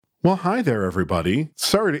Well, hi there, everybody.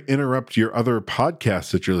 Sorry to interrupt your other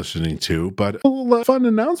podcasts that you're listening to, but a little fun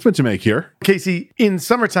announcement to make here. Casey, in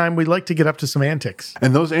summertime, we like to get up to some antics.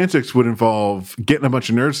 And those antics would involve getting a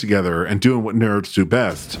bunch of nerds together and doing what nerds do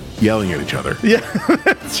best, yelling at each other. Yeah,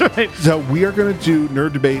 that's right. So we are going to do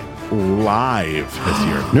Nerd Debate live this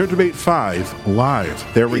year. Nerd Debate 5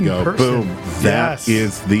 live. There we In go. person. Boom. That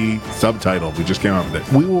is the subtitle. We just came up with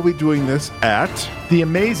it. We will be doing this at The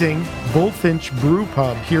amazing Bullfinch Brew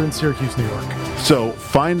Pub here in Syracuse, New York. So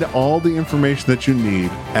find all the information that you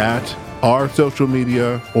need at our social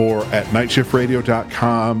media or at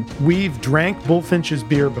nightshiftradio.com. We've drank Bullfinch's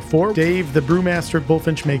beer before. Dave, the brewmaster at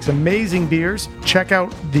Bullfinch, makes amazing beers. Check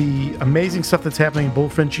out the amazing stuff that's happening in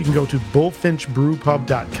Bullfinch. You can go to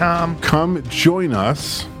bullfinchbrewpub.com. Come join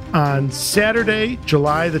us on Saturday,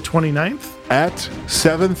 July the 29th at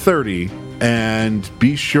 7:30. And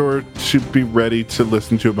be sure to be ready to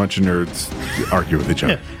listen to a bunch of nerds argue with each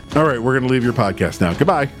other. Yeah. All right, we're going to leave your podcast now.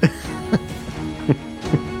 Goodbye.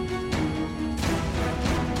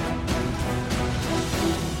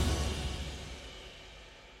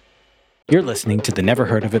 You're listening to the Never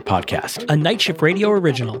Heard of It podcast, a Night Shift Radio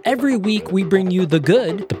original. Every week, we bring you the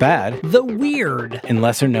good, the bad, the weird, and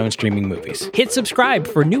lesser-known streaming movies. Hit subscribe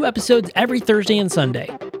for new episodes every Thursday and Sunday.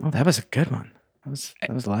 Oh, that was a good one. That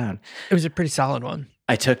was loud. It was a pretty solid one.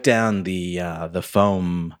 I took down the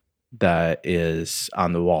foam that is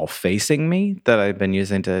on the wall facing me that I've been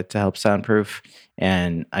using to help soundproof,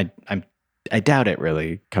 and I doubt it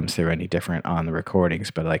really comes through any different on the recordings.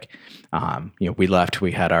 But we left.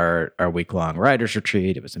 We had our week-long writers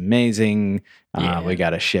retreat. It was amazing. We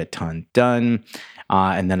got a shit ton done.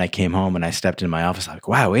 And then I came home and I stepped in my office. I'm like,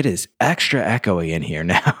 wow, it is extra echoey in here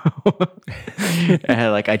now.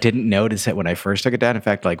 And I didn't notice it when I first took it down. In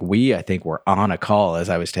fact, I think were on a call as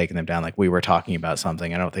I was taking them down. We were talking about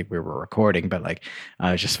something. I don't think we were recording, but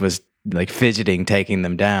I just was fidgeting, taking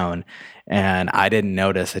them down. And I didn't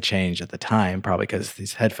notice a change at the time, probably because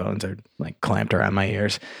these headphones are clamped around my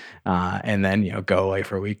ears. And then, go away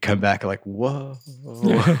for a week, come back whoa.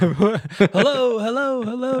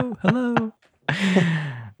 hello.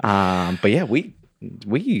 But yeah, we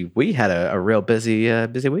had a real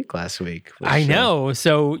busy week last week. I know.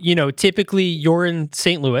 So, typically you're in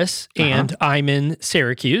St. Louis and I'm in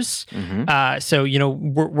Syracuse. Mm-hmm. So,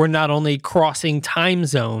 we're not only crossing time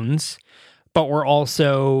zones, but we're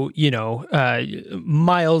also,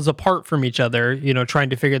 miles apart from each other,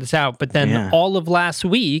 trying to figure this out. But then all of last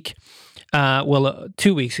week,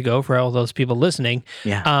 2 weeks ago for all those people listening,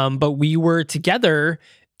 but we were together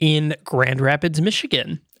in Grand Rapids,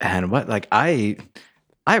 Michigan. And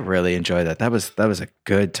I really enjoyed that. That was a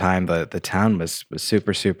good time. The town was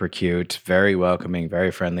super, super cute, very welcoming,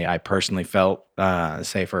 very friendly. I personally felt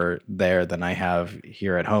safer there than I have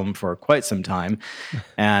here at home for quite some time.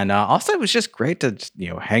 And also it was just great to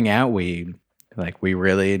hang out. We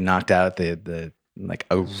really knocked out the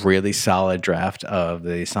a really solid draft of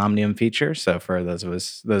the Somnium feature. So for those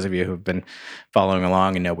of you who've been following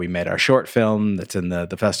along and know, we made our short film that's in the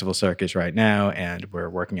festival circus right now, and we're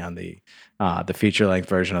working on the feature length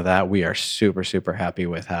version of that. We are super, super happy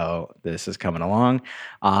with how this is coming along.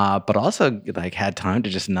 But also had time to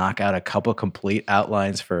just knock out a couple complete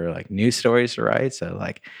outlines for news stories to write. So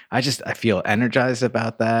I feel energized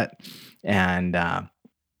about that. And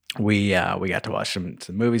we got to watch some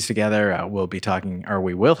movies together. We'll be talking, or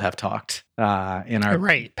we will have talked in our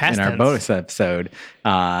bonus episode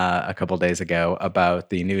a couple days ago about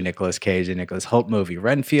the new Nicolas Cage and Nicholas Hoult movie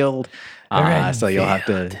Renfield. So you'll have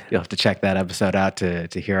to check that episode out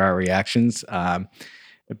to hear our reactions.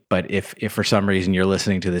 But if for some reason you're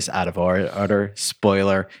listening to this out of order,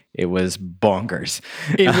 spoiler, it was bonkers.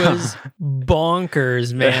 It was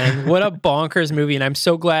bonkers, man. What a bonkers movie. And I'm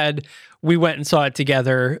so glad we went and saw it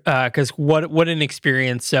together because what an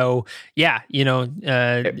experience. So yeah,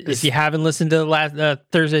 if you haven't listened to the last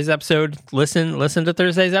Thursday's episode, listen to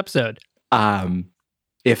Thursday's episode.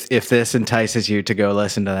 If this entices you to go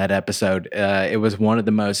listen to that episode, it was one of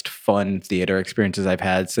the most fun theater experiences I've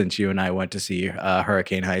had since you and I went to see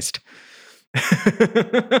Hurricane Heist.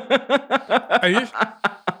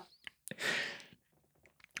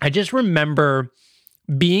 I just remember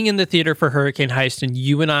being in the theater for Hurricane Heist and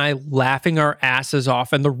you and I laughing our asses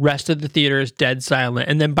off and the rest of the theater is dead silent.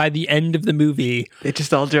 And then by the end of the movie, it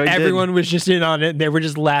just all joined everyone was just in on it and they were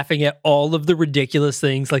just laughing at all of the ridiculous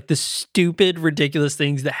things, the stupid, ridiculous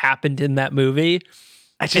things that happened in that movie.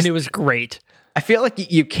 And it was great. I feel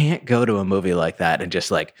like you can't go to a movie like that and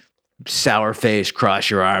just sour face, cross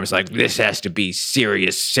your arms, like this has to be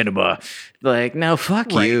serious cinema. Like, no,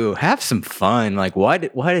 fuck you. Have some fun. Like, why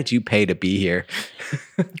did you pay to be here?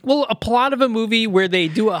 Well, a plot of a movie where they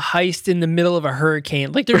do a heist in the middle of a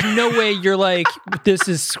hurricane. Like, there's no way you're like, this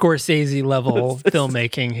is Scorsese level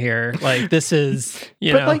filmmaking here. Like, this is,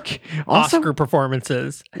 you know, like, also, Oscar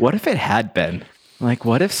performances. What if it had been? Like,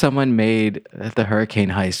 what if someone made the hurricane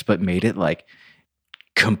heist, but made it like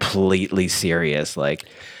completely serious? Like,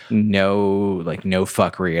 no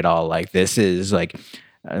fuckery at all. Like, this is like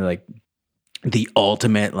the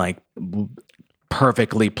ultimate, like,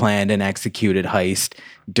 perfectly planned and executed heist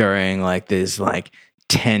during like this like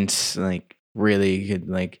tense, like really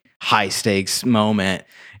like high stakes moment,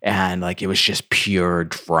 and like it was just pure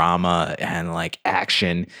drama and like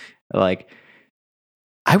action. Like,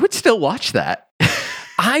 I would still watch that.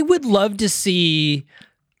 I would love to see,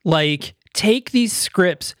 like, take these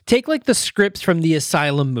scripts, take like the scripts from the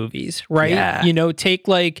Asylum movies, right? Yeah. You know, take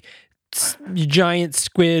like giant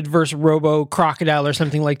squid versus robo crocodile or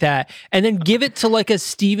something like that, and then give it to like a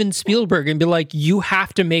Steven Spielberg and be like, you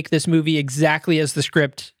have to make this movie exactly as the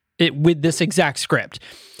script, with this exact script,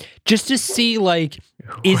 just to see, like,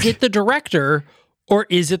 is it the director or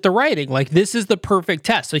is it the writing? Like, this is the perfect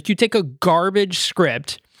test. Like, you take a garbage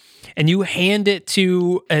script and you hand it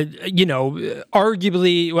to, you know,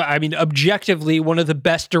 arguably, I mean, objectively, one of the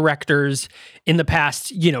best directors in the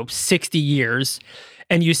past, you know, 60 years.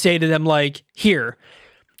 And you say to them, like, here,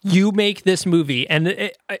 you make this movie.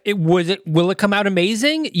 And will it come out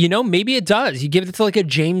amazing? You know, maybe it does. You give it to like a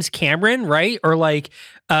James Cameron, right? Or like,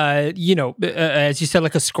 you know, as you said,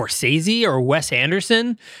 like a Scorsese or Wes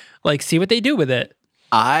Anderson. Like, see what they do with it.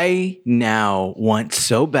 I now want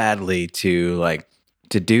so badly to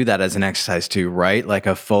do that as an exercise to write like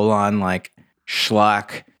a full on like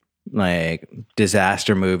schlock, like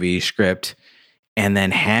disaster movie script, and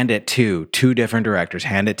then hand it to two different directors,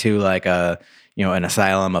 hand it to like a, you know, an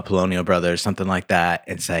Asylum, a Polonial Brothers, something like that,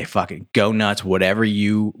 and say, fucking go nuts, whatever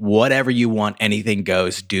you want, anything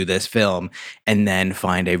goes, do this film, and then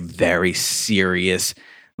find a very serious,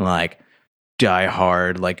 like, die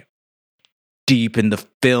hard, like deep in the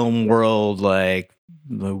film world, like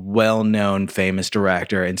the well-known famous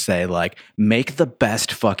director, and say, like, make the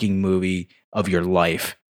best fucking movie of your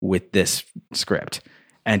life with this script,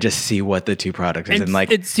 and just see what the two products is, and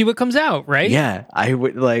like, see what comes out, right? Yeah, I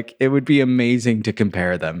would like. It would be amazing to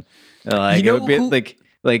compare them. Like, you know, it would be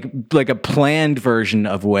like a planned version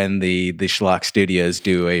of when the schlock studios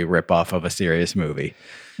do a ripoff of a serious movie.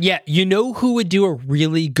 Yeah, you know who would do a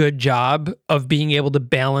really good job of being able to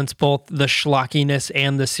balance both the schlockiness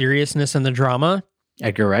and the seriousness and the drama?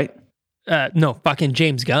 Edgar Wright? No, fucking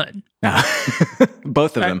James Gunn.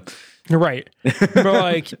 Both of them. Right. But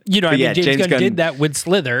like, you know, I mean, James Gunn did that with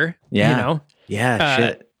Slither. Yeah. You know? Yeah,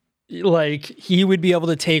 shit. Like, he would be able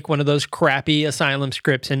to take one of those crappy Asylum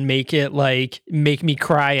scripts and make it like make me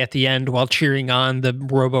cry at the end while cheering on the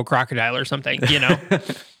Robo Crocodile or something, you know?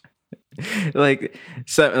 Like,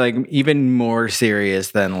 so like even more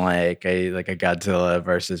serious than like a Godzilla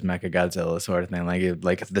versus Mechagodzilla sort of thing.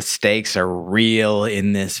 Like the stakes are real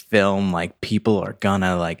in this film. Like, people are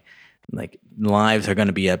gonna like lives are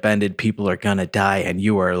gonna be upended. People are gonna die, and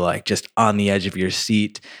you are like just on the edge of your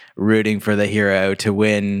seat, rooting for the hero to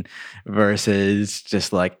win. Versus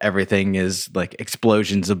just like everything is like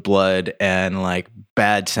explosions of blood and like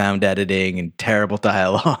bad sound editing and terrible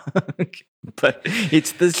dialogue. But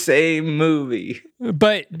it's the same movie.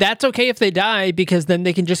 But that's okay if they die, because then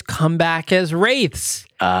they can just come back as wraiths.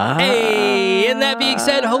 Hey, and that being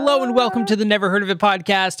said, hello and welcome to the Never Heard of It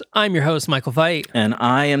podcast. I'm your host, Michael Veit. And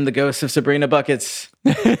I am the ghost of Sabrina Buckets.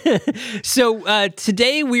 So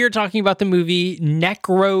today we are talking about the movie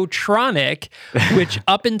Nekrotronic, which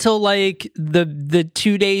up until like the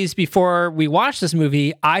 2 days before we watched this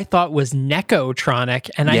movie, I thought was Nekotronic,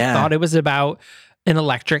 and I thought it was about an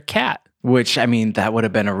electric cat. Which, I mean, that would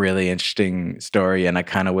have been a really interesting story, and I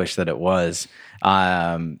kind of wish that it was.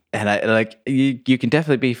 And I like you can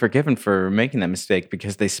definitely be forgiven for making that mistake,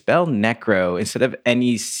 because they spell necro instead of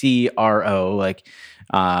Necro,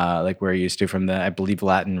 like we're used to from the, I believe,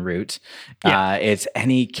 Latin root. Yeah. It's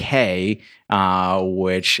Nek,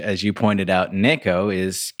 which, as you pointed out, Neko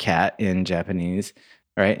is cat in Japanese.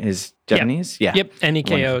 Right? Is Japanese? Yeah. Yep.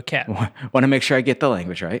 Neko, cat. Want to make sure I get the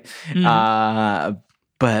language right. Mm-hmm.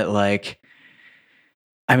 But like,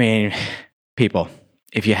 I mean, people,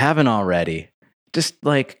 if you haven't already, just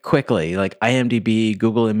like quickly, like IMDb,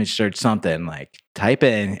 Google image search, something, like type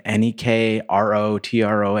in Nekrotronic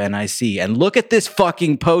and look at this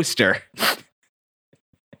fucking poster.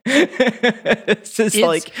 It's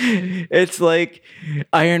like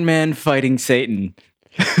Iron Man fighting Satan.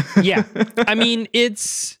 Yeah. I mean, it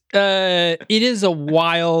is a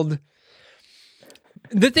wild.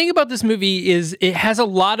 The thing about this movie is it has a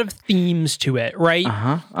lot of themes to it, right?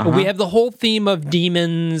 We have the whole theme of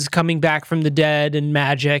demons coming back from the dead and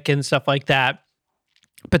magic and stuff like that.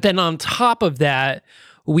 But then on top of that,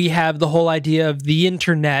 we have the whole idea of the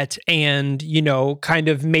internet and, kind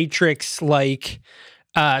of Matrix-like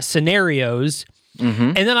scenarios.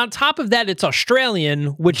 And then on top of that, it's Australian,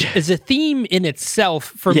 which is a theme in itself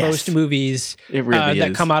for most movies It really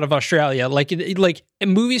that is. come out of Australia. Like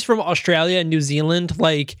movies from Australia and New Zealand,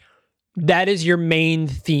 like that is your main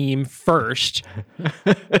theme first.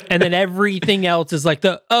 And then everything else is like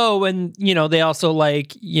and they also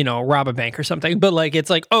rob a bank or something. But like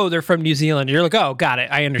it's like, oh, they're from New Zealand. And you're like, oh, got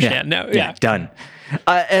it. I understand now. Yeah. Done.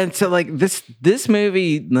 And so like this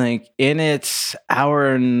movie, like in its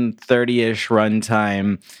hour and 30-ish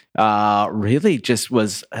runtime, really just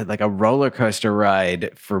was like a roller coaster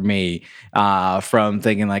ride for me, from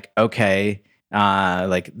thinking like, okay,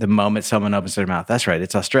 like the moment someone opens their mouth, that's right,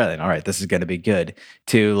 it's Australian. All right, this is going to be good,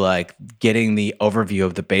 to like getting the overview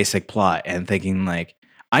of the basic plot and thinking like,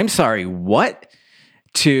 I'm sorry, what?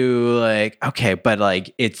 To like, okay, but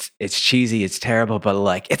like it's cheesy, it's terrible, but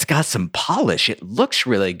like it's got some polish, it looks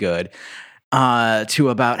really good, to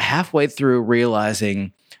about halfway through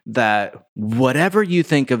realizing that whatever you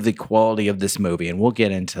think of the quality of this movie, and we'll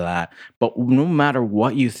get into that, but no matter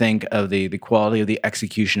what you think of the quality of the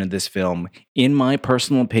execution of this film, in my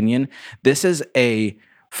personal opinion, this is a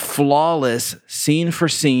flawless, scene for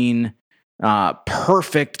scene,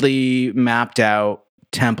 perfectly mapped out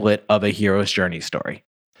template of a hero's journey story.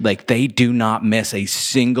 Like they do not miss a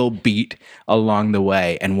single beat along the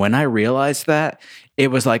way. And when I realized that, it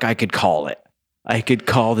was like I could call it. I could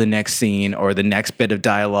call the next scene or the next bit of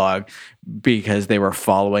dialogue because they were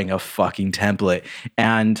following a fucking template.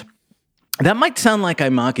 And that might sound like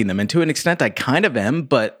I'm mocking them, and to an extent I kind of am,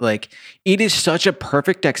 but like it is such a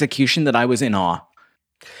perfect execution that I was in awe.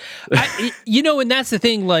 And that's the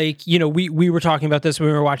thing, like, we were talking about this when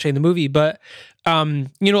we were watching the movie, but,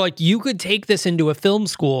 like you could take this into a film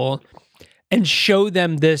school and show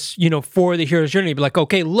them this, for the hero's journey. Be like,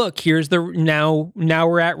 okay, look, here's now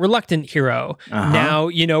we're at reluctant hero. Now,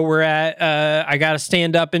 we're at, I got to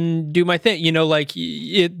stand up and do my thing.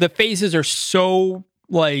 The phases are so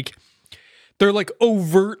like, they're like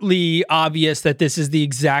overtly obvious that this is the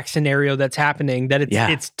exact scenario that's happening, that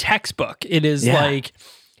it's textbook. It is like,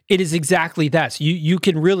 it is exactly that. So you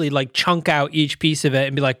can really like chunk out each piece of it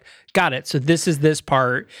and be like, got it. So this is this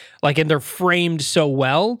part, like, and they're framed so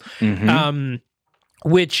well.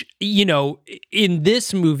 Which, in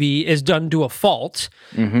this movie is done to a fault,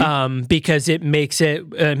 because it makes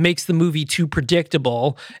the movie too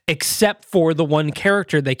predictable, except for the one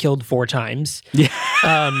character they killed 4 times.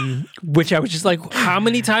 Which I was just like, how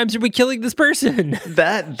many times are we killing this person?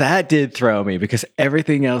 That did throw me, because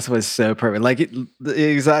everything else was so perfect. Like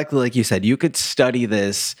exactly like you said, you could study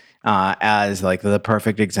this as like the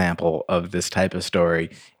perfect example of this type of story,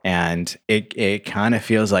 and it kind of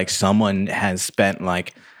feels like someone has spent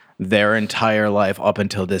like their entire life up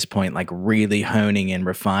until this point like really honing and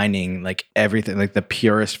refining like everything, like the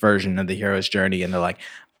purest version of the hero's journey, and they're like,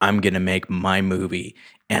 I'm gonna make my movie,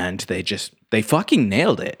 and they fucking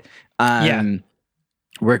nailed it.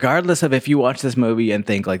 Regardless of if you watch this movie and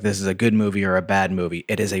think like this is a good movie or a bad movie,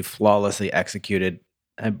 it is a flawlessly executed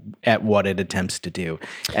at what it attempts to do,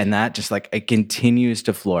 and that just like it continues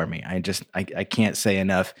to floor me. I can't say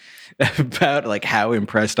enough about like how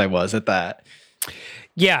impressed I was at that.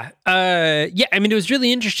 I mean, it was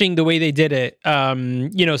really interesting the way they did it.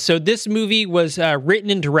 So this movie was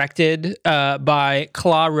written and directed by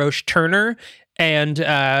Claude Roche Turner. And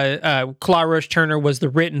Claude Roche Turner was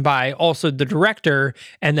written by also the director,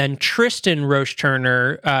 and then Tristan Roche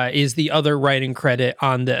Turner is the other writing credit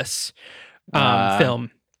on this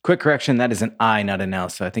film. Quick correction, that is an I, not an L,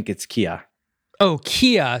 so I think it's Kia. Oh,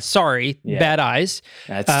 Kia, sorry, bad eyes.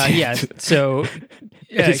 So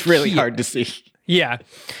it's really Kia. hard to see. Yeah.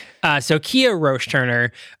 So Kia Roche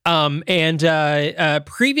Turner, and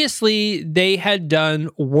previously they had done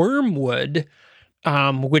Wormwood,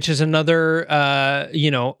 which is another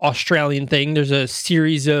Australian thing. There's a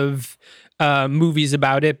series of movies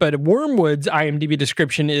about it, but Wormwood's IMDb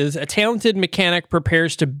description is: a talented mechanic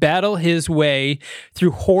prepares to battle his way through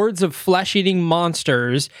hordes of flesh-eating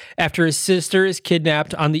monsters after his sister is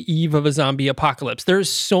kidnapped on the eve of a zombie apocalypse. There's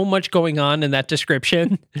so much going on in that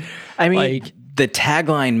description. I mean, the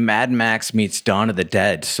tagline Mad Max meets Dawn of the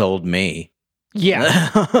Dead sold me. Yeah.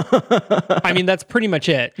 I mean, that's pretty much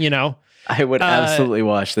it, I would absolutely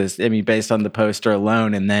watch this. I mean, based on the poster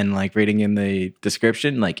alone, and then like reading in the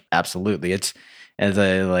description, like absolutely, it's as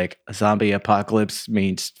a like zombie apocalypse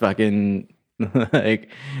meets fucking like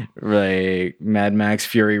Mad Max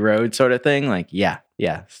Fury Road sort of thing. Like, yeah,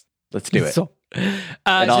 let's do it. So,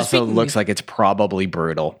 it also looks like it's probably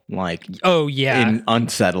brutal, like in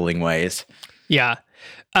unsettling ways. Yeah.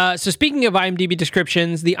 So speaking of IMDb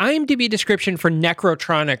descriptions, the IMDb description for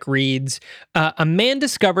Nekrotronic reads, a man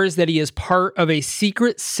discovers that he is part of a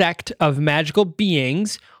secret sect of magical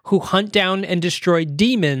beings who hunt down and destroy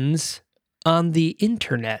demons on the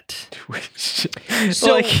internet.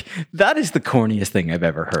 So, like, that is the corniest thing I've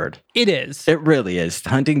ever heard. It is. It really is.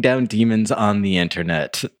 Hunting down demons on the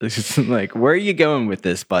internet. It's like, where are you going with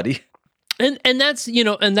this, buddy? And that's,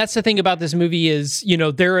 and that's the thing about this movie is,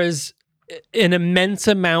 there is an immense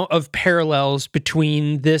amount of parallels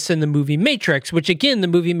between this and the movie Matrix, which again, the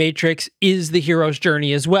movie Matrix is the hero's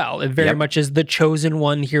journey as well. It very much is the chosen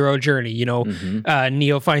one hero journey.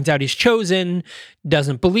 Neo finds out he's chosen,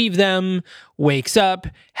 doesn't believe them, wakes up,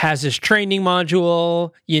 has his training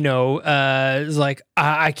module, is like,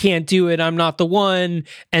 I can't do it, I'm not the one.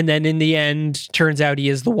 And then in the end, turns out he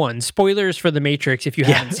is the one. Spoilers for The Matrix if you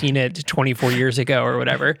haven't seen it 24 years ago or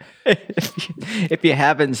whatever. If you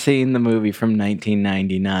haven't seen the movie from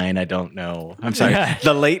 1999, I don't know. I'm sorry,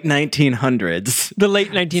 the late 1900s. The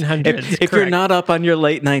late 1900s. If you're not up on your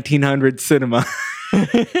late 1900s cinema.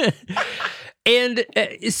 And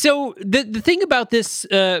so the thing about this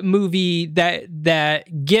movie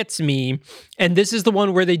that gets me, and this is the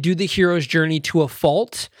one where they do the hero's journey to a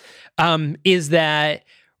fault, is that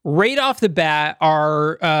right off the bat,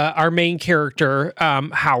 our main character,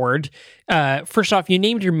 Howard. First off, you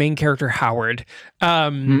named your main character Howard.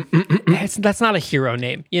 That's not a hero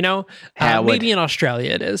name, maybe in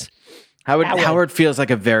Australia it is. Howard feels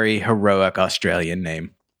like a very heroic Australian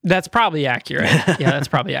name. That's probably accurate. Yeah, that's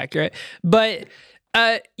probably accurate. But,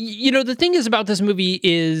 the thing is about this movie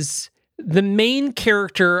is the main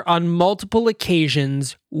character on multiple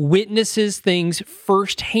occasions witnesses things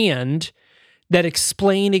firsthand that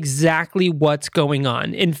explain exactly what's going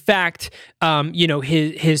on. In fact,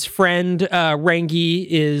 his friend Rangi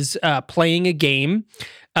is playing a game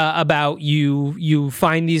about you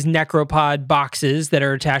find these necropod boxes that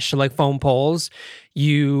are attached to like phone poles.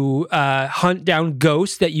 You hunt down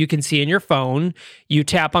ghosts that you can see in your phone. You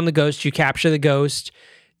tap on the ghost, you capture the ghost,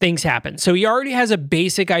 things happen. So he already has a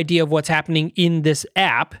basic idea of what's happening in this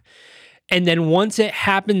app. And then once it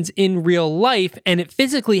happens in real life and it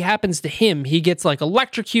physically happens to him, he gets like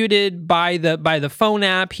electrocuted by the phone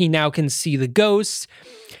app. He now can see the ghosts.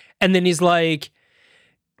 And then he's like,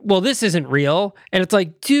 well, this isn't real. And it's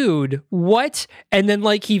like, dude, what? And then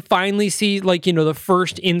like he finally sees like, the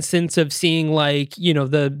first instance of seeing like,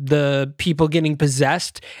 the people getting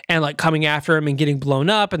possessed and like coming after him and getting blown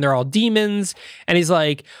up and they're all demons. And he's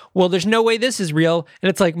like, well, there's no way this is real. And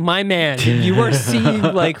it's like, my man, you are seeing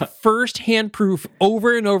like firsthand proof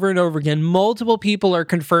over and over and over again. Multiple people are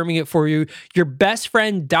confirming it for you. Your best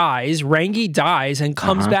friend dies, Rangi dies and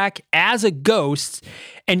comes back as a ghost.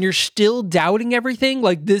 And you're still doubting everything.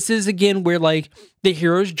 Like this is again where like the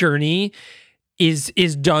hero's journey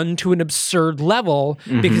is done to an absurd level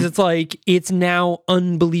because it's like it's now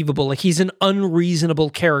unbelievable. Like he's an unreasonable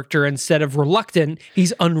character instead of reluctant.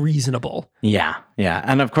 He's unreasonable. Yeah.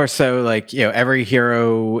 And of course, so like, every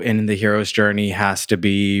hero in the hero's journey has to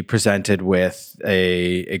be presented with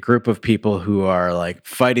a group of people who are like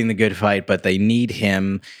fighting the good fight, but they need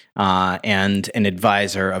him and an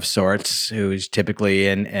advisor of sorts who's typically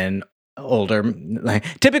an older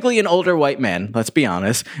white man, let's be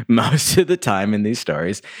honest, most of the time in these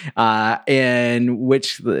stories, in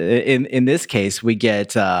which in this case we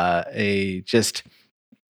get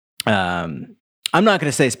I'm not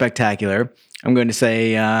going to say spectacular, I'm going to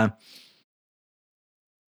say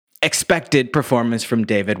expected performance from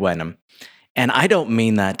David Wenham. And I don't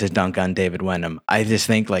mean that to dunk on David Wenham. I just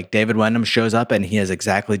think like David Wenham shows up and he is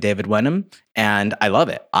exactly David Wenham. And I love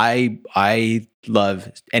it. I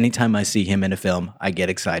love anytime I see him in a film, I get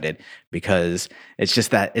excited because it's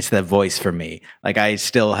just that it's the voice for me. Like I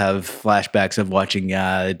still have flashbacks of watching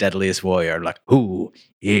Deadliest Warrior. Like, who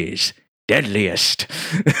is deadliest?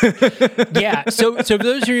 Yeah. So for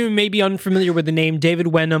those of you who may be unfamiliar with the name, David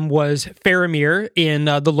Wenham was Faramir in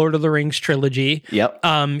the Lord of the Rings trilogy. Yep.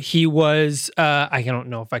 He was I don't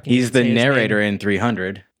know if I can. He's the narrator in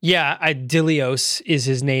 300. Yeah, Dilios is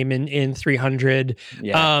his name in 300.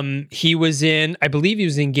 Yeah. He was in, I believe he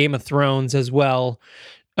was in Game of Thrones as well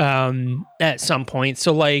at some point.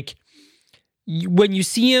 So like when you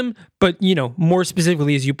see him, but more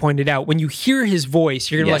specifically, as you pointed out, when you hear his voice,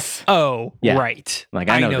 you're gonna like, oh, right. Like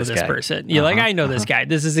I know this guy. Person. You're like, I know this guy.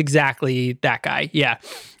 This is exactly that guy. Yeah.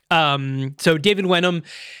 So David Wenham,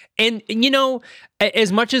 and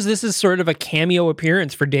as much as this is sort of a cameo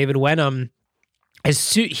appearance for David Wenham,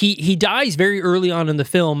 he dies very early on in the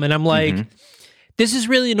film, and I'm like, this is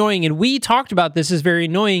really annoying. And we talked about this is very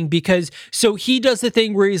annoying because so he does the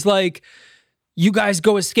thing where he's like, you guys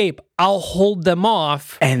go escape. I'll hold them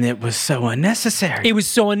off. And it was so unnecessary. It was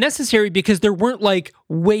so unnecessary because there weren't like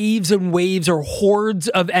waves and waves or hordes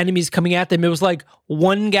of enemies coming at them. It was like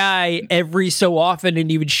one guy every so often and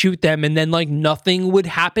he would shoot them and then like nothing would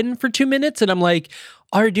happen for 2 minutes. And I'm like,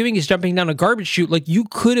 all you're doing is jumping down a garbage chute. Like you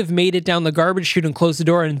could have made it down the garbage chute and closed the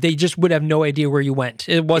door and they just would have no idea where you went.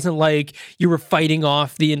 It wasn't like you were fighting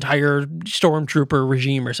off the entire stormtrooper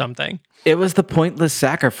regime or something. It was the pointless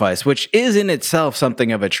sacrifice, which is in itself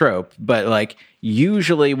something of a trope. But like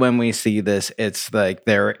usually when we see this, it's like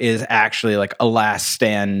there is actually like a last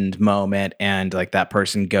stand moment and like that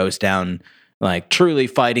person goes down like truly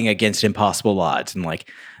fighting against impossible odds. And like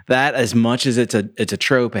that, as much as it's a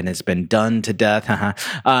trope and it's been done to death,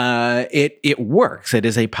 it works. It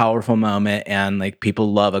is a powerful moment and like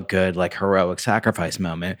people love a good like heroic sacrifice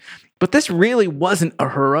moment. But this really wasn't a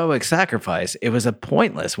heroic sacrifice. It was a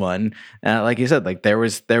pointless one. Like you said, like there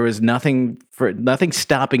was nothing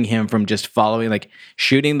stopping him from just following, like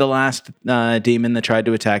shooting the last demon that tried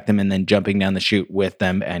to attack them, and then jumping down the chute with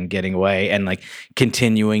them and getting away, and like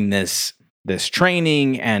continuing this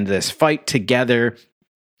training and this fight together.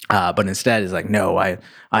 But instead is like, no, I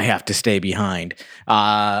have to stay behind.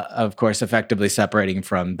 Of course, effectively separating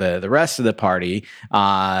from the rest of the party,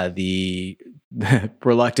 the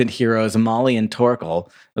reluctant heroes Molly and Torkel,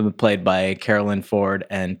 played by Carolyn Ford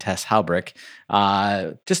and Tess Halbrick.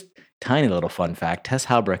 Just tiny little fun fact: Tess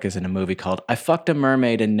Halbrick is in a movie called "I Fucked a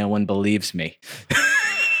Mermaid and No One Believes Me."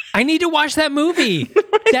 I need to watch that movie.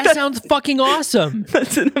 That sounds fucking awesome.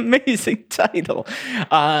 That's an amazing title.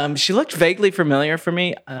 She looked vaguely familiar to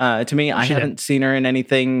me. I haven't seen her in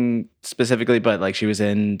anything specifically, but like she was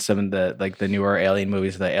in some of the newer Alien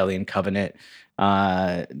movies, the Alien Covenant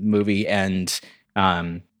movie, and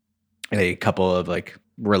a couple of like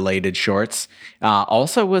related shorts.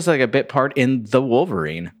 Also was like a bit part in The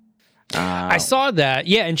Wolverine. I saw that.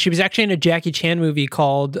 Yeah, and she was actually in a Jackie Chan movie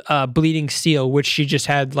called Bleeding Steel, which she just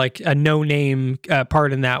had like a no-name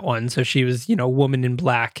part in that one. So she was, Woman in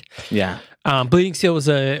Black. Yeah. Bleeding Steel was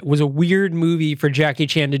a weird movie for Jackie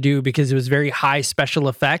Chan to do because it was very high special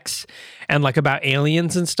effects and like about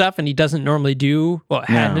aliens and stuff. And he doesn't normally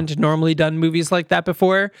hadn't normally done movies like that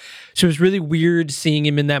before. So it was really weird seeing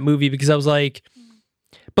him in that movie because I was like,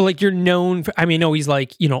 but like you're known for, he's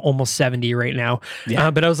like, almost 70 right now.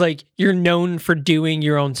 Yeah. But I was like, you're known for doing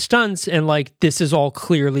your own stunts and like this is all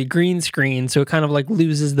clearly green screen. So it kind of like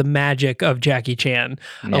loses the magic of Jackie Chan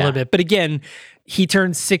a little bit. But again, he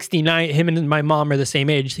turned 69. Him and my mom are the same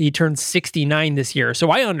age. He turned 69 this year. So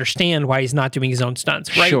I understand why he's not doing his own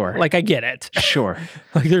stunts, right? Sure. Like I get it. Sure.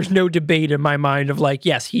 Like there's no debate in my mind of like,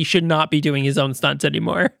 yes, he should not be doing his own stunts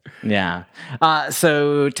anymore. Yeah.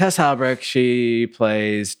 So Tess Halbrick, she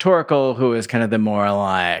plays Torkel, who is kind of the more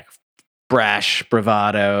like brash,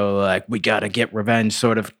 bravado, like we got to get revenge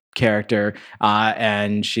sort of character,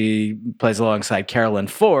 and she plays alongside Carolyn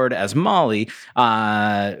Ford as Molly.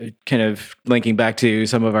 Kind of linking back to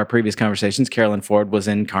some of our previous conversations, Carolyn Ford was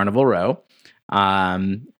in Carnival Row.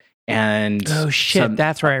 And oh shit,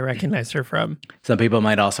 that's where I recognize her from. Some people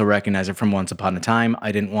might also recognize her from Once Upon a Time.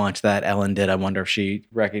 I didn't watch that. Ellen did. I wonder if she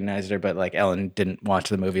recognized her, but like Ellen didn't watch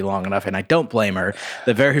the movie long enough, and I don't blame her.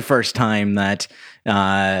 The very first time that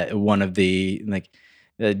one of the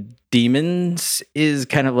demons is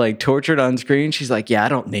kind of like tortured on screen, she's like, "Yeah, I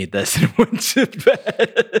don't need this," and went to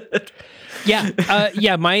bed. Yeah.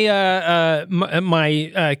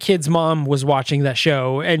 My kid's mom was watching that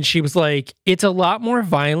show, and she was like, "It's a lot more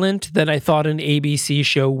violent than I thought an ABC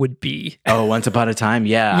show would be." Oh, Once Upon a Time,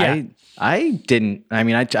 yeah. I didn't. I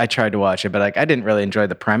mean, I tried to watch it, but like I didn't really enjoy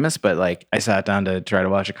the premise. But like I sat down to try to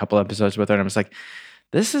watch a couple episodes with her, and I was like,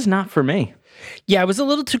 "This is not for me." Yeah, it was a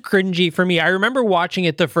little too cringy for me. I remember watching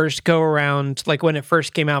it the first go around, like when it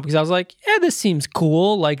first came out, because I was like, yeah, this seems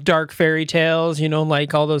cool. Like dark fairy tales,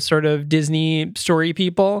 like all those sort of Disney story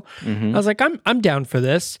people. Mm-hmm. I was like, I'm down for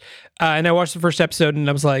this. And I watched the first episode and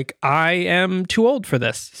I was like, I am too old for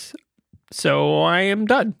this. So I am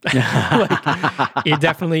done. It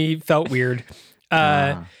definitely felt weird.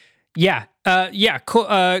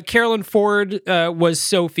 Carolyn Ford was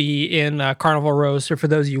Sophie in Carnival Row. So for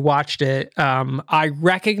those of you who watched it, I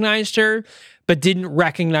recognized her, but didn't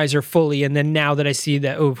recognize her fully. And then now that I see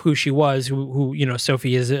that who she was, who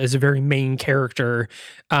Sophie is a very main character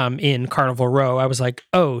in Carnival Row, I was like,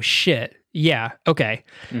 oh shit, Yeah. Okay.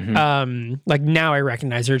 Like now I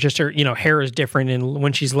recognize her. Just her, hair is different, and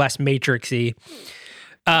when she's less matrixy.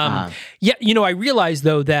 Yeah. I realized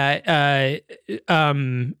though that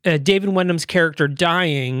David Wenham's character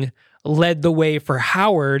dying led the way for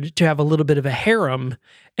Howard to have a little bit of a harem,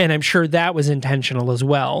 and I'm sure that was intentional as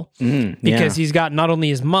well, because he's got not only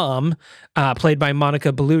his mom, played by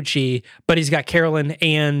Monica Bellucci, but he's got Carolyn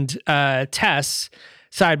and Tess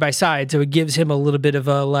side by side, so it gives him a little bit of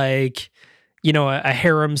a a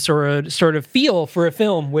harem sort of feel for a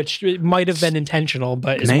film, which might have been intentional,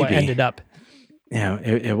 but is what ended up. Yeah,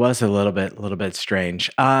 it was a little bit strange.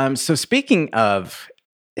 So speaking of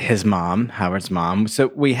his mom, Howard's mom, so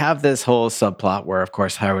we have this whole subplot where, of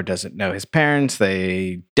course, Howard doesn't know his parents.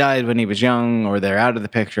 They died when he was young, or they're out of the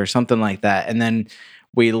picture, something like that. And then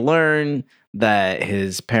we learn that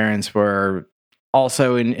his parents were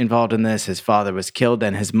also involved in this. His father was killed,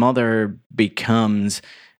 and his mother becomes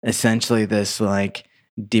essentially this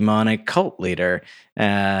demonic cult leader,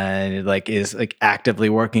 and is actively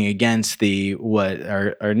working against what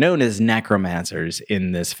are known as necromancers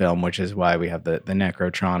in this film, which is why we have the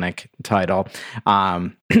Nekrotronic title,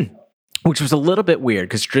 which was a little bit weird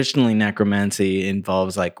because traditionally necromancy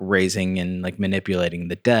involves raising and manipulating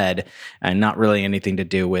the dead, and not really anything to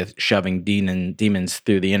do with shoving demons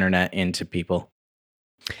through the internet into people.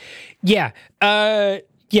 Yeah.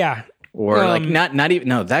 Yeah. Or not even,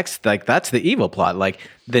 no, that's the evil plot.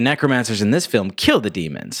 The necromancers in this film kill the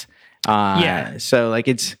demons. So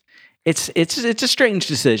it's a strange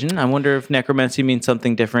decision. I wonder if necromancy means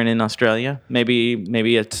something different in Australia. Maybe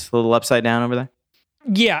it's a little upside down over there.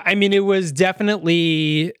 Yeah, I mean, it was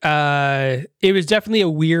definitely a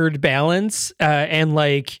weird balance, and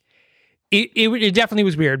it definitely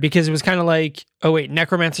was weird because it was kind of oh wait,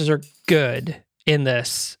 necromancers are good in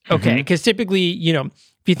this, okay? Because typically,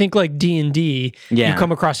 if you think D&D, you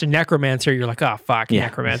come across a necromancer, you're like, oh, fuck,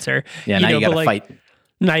 necromancer. Yeah, now you gotta fight.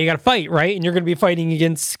 Now you gotta fight, right? And you're gonna be fighting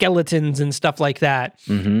against skeletons and stuff like that.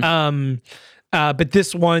 But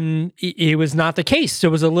this one, it was not the case. So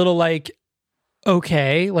it was a little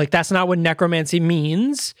okay, that's not what necromancy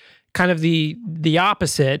means. Kind of the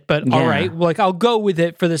opposite, but all right, I'll go with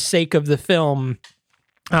it for the sake of the film.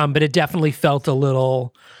 But it definitely felt a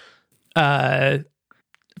little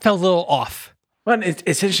off. Well, it's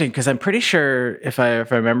interesting because I'm pretty sure if I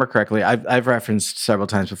remember correctly, I've referenced several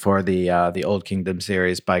times before the Old Kingdom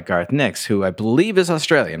series by Garth Nix, who I believe is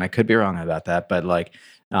Australian. I could be wrong about that, but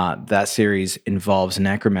that series involves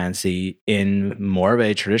necromancy in more of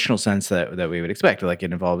a traditional sense that we would expect. It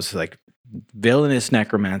involves villainous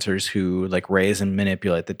necromancers who raise and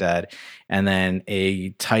manipulate the dead, and then a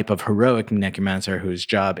type of heroic necromancer whose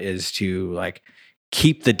job is to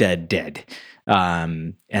keep the dead.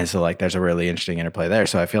 And so there's a really interesting interplay there.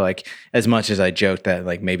 So I feel as much as I joked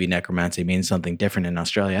that maybe necromancy means something different in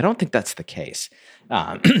Australia, I don't think that's the case.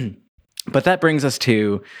 But that brings us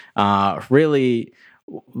to really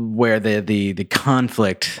where the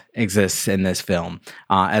conflict exists in this film.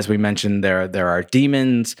 As we mentioned, there are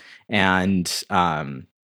demons, and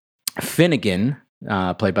Finnegan,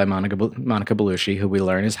 played by Monica Bellucci, who we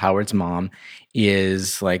learn is Howard's mom,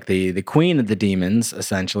 is the queen of the demons,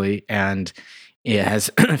 essentially, and it has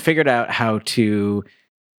figured out how to.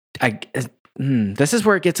 This is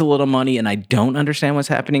where it gets a little muddy, and I don't understand what's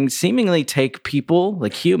happening. Seemingly take people,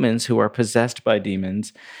 humans, who are possessed by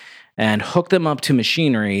demons, and hook them up to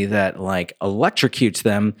machinery that electrocutes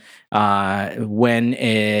them when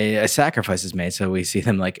a sacrifice is made. So we see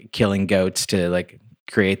them killing goats to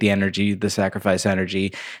create the energy, the sacrifice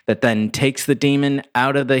energy, that then takes the demon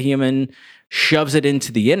out of the human, shoves it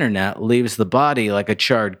into the internet, leaves the body like a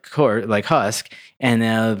charred husk, and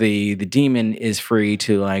now the demon is free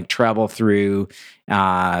to travel through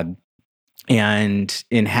and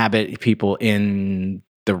inhabit people in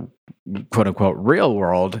the quote unquote real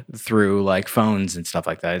world through phones and stuff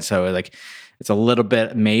like that. So it's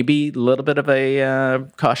maybe a little bit of a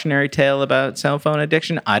cautionary tale about cell phone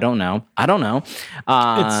addiction. I don't know.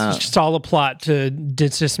 It's just all a plot to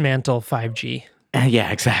dismantle 5G.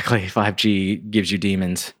 Yeah, exactly. 5G gives you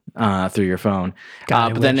demons through your phone.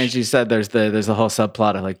 But then, as you said, there's the whole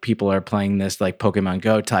subplot of people are playing this Pokemon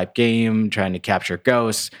Go type game, trying to capture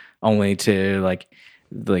ghosts, only to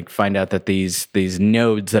find out that these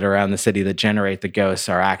nodes that are around the city that generate the ghosts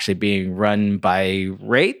are actually being run by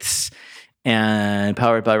wraiths and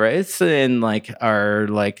powered by wraiths, and are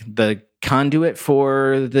the conduit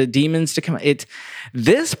for the demons to come.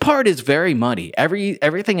 This part is very muddy.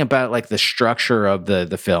 Everything about the structure of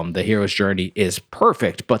the film, the hero's journey, is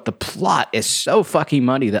perfect, but the plot is so fucking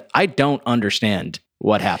muddy that I don't understand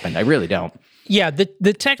what happened. I really don't. Yeah,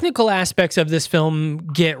 the technical aspects of this film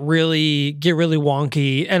get really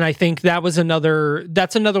wonky, and I think that's another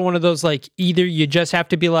one of those, like, either you just have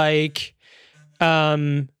to be like,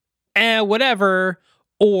 whatever,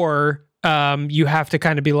 or you have to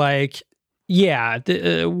kind of be like, yeah,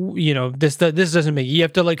 this doesn't make, you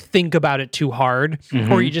have to like think about it too hard,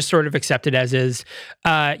 or you just sort of accept it as is.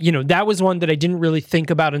 That was one that I didn't really think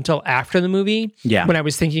about until after the movie. Yeah. When I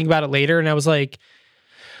was thinking about it later, and I was like,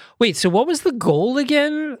 wait, so what was the goal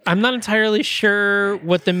again? I'm not entirely sure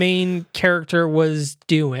what the main character was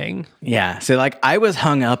doing. Yeah. So like I was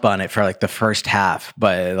hung up on it for like the first half,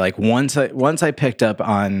 but like once I picked up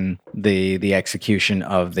on the execution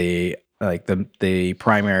of the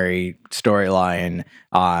primary storyline,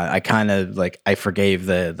 I kind of like I forgave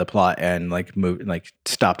the plot and like moved, like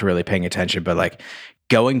stopped really paying attention. But like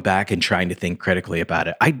going back and trying to think critically about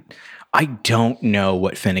it, I don't know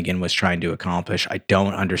what Finnegan was trying to accomplish. I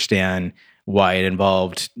don't understand why it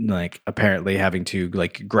involved like apparently having to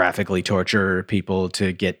like graphically torture people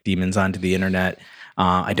to get demons onto the internet.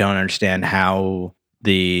 I don't understand how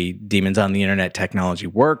the demons on the internet technology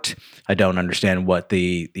worked. I don't understand what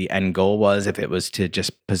the end goal was, if it was to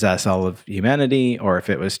just possess all of humanity or if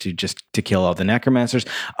it was to kill all the necromancers.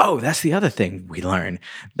 Oh, that's the other thing we learn,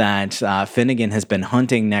 that Finnegan has been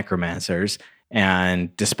hunting necromancers.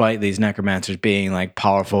 And despite these necromancers being like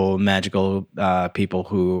powerful, magical people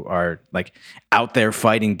who are like out there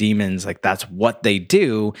fighting demons, like that's what they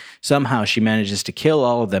do, somehow she manages to kill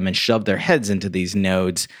all of them and shove their heads into these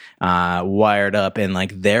nodes wired up, and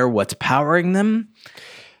like they're what's powering them.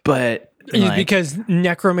 But like, because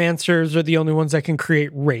necromancers are the only ones that can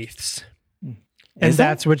create wraiths. And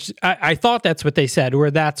that's what I thought that's what they said,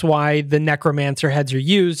 or that's why the necromancer heads are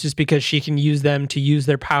used, is because she can use them to use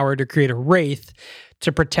their power to create a wraith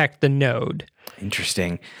to protect the node.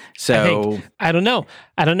 Interesting. So I don't know.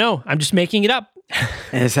 I'm just making it up.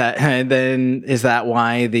 Is that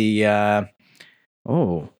why the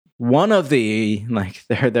one of the, like,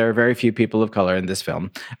 there are very few people of color in this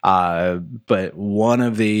film, but one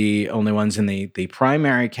of the only ones in the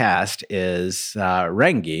primary cast is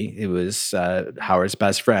Rengi. It was Howard's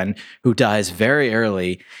best friend, who dies very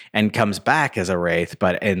early and comes back as a wraith,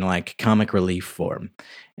 but in like comic relief form.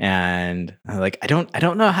 And like I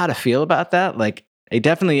don't know how to feel about that. Like it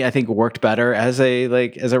definitely, I think, worked better as a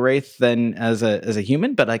wraith than as a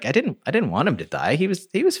human. But like I didn't want him to die. He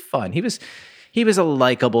was fun. He was a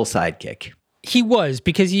likable sidekick. He was,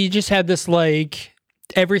 because he just had this like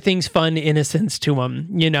everything's fun innocence to him,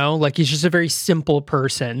 you know, like he's just a very simple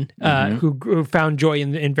person who found joy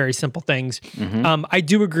in very simple things. I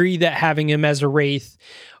do agree that having him as a wraith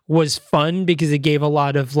was fun because it gave a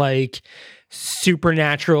lot of like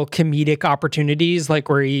supernatural comedic opportunities, like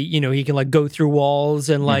where he can like go through walls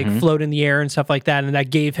and like float in the air and stuff like that, and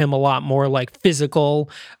that gave him a lot more like physical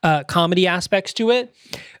comedy aspects to it.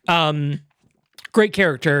 Great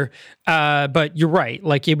character, but you're right.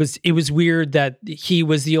 Like it was weird that he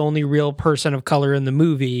was the only real person of color in the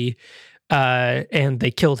movie, and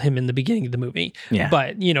they killed him in the beginning of the movie. Yeah.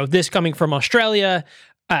 But this coming from Australia,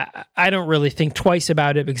 I don't really think twice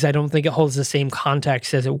about it because I don't think it holds the same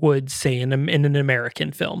context as it would, say, in an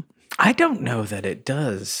American film. I don't know that it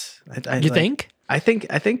does. You think? I think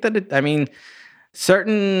that it. I mean,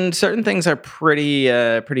 certain things are pretty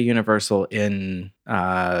universal in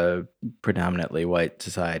predominantly white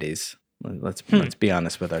societies. Let's be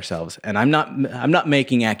honest with ourselves. And I'm not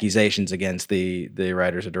making accusations against the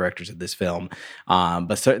writers or directors of this film,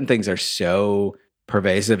 but certain things are so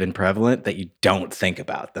pervasive and prevalent that you don't think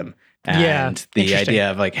about them. And the idea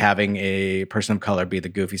of like having a person of color be the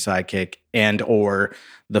goofy sidekick and or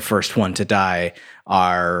the first one to die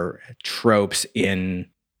are tropes in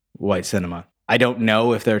white cinema. I don't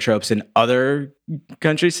know if there are tropes in other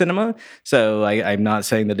countries' cinema, so I'm not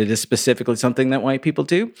saying that it is specifically something that white people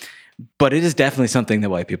do, but it is definitely something that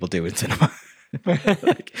white people do in cinema.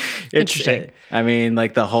 Interesting. I mean,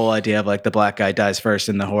 like the whole idea of like the black guy dies first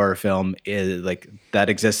in the horror film is like that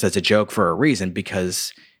exists as a joke for a reason,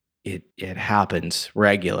 because it happens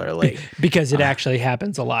regularly. Because it actually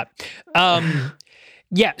happens a lot.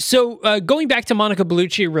 Yeah. So going back to Monica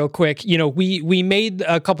Bellucci real quick, we made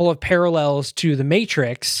a couple of parallels to The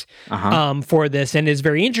Matrix for this, and it's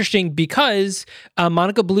very interesting because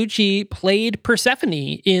Monica Bellucci played Persephone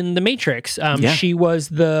in The Matrix. She was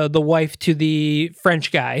the wife to the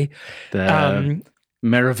French guy.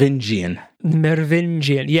 Merovingian.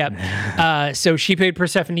 Yeah. So she played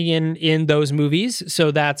Persephone in those movies. So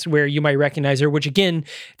that's where you might recognize her, which again,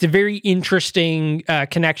 it's a very interesting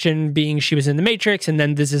connection being she was in The Matrix. And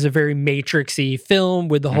then this is a very Matrix-y film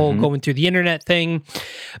with the whole going through the internet thing.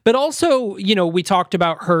 But also, we talked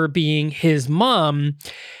about her being his mom.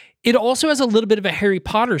 It also has a little bit of a Harry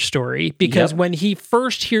Potter story because when he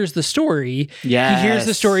first hears the story, he hears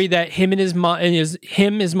the story that him and his mom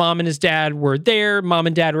and his dad were there. Mom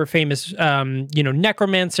and dad were famous,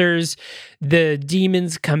 necromancers. The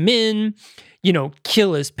demons come in,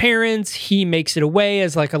 kill his parents. He makes it away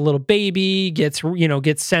as like a little baby, gets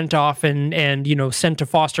sent off and sent to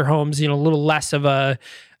foster homes. A little less of a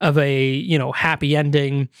happy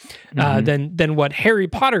ending than what Harry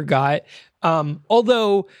Potter got.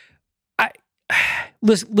 Although.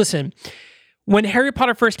 Listen, when Harry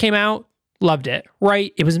Potter first came out, loved it,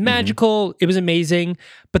 right? It was magical. It was amazing.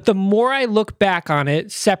 But the more I look back on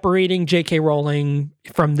it, separating J.K. Rowling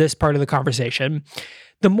from this part of the conversation,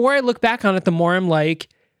 the more I look back on it, the more I'm like,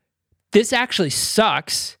 this actually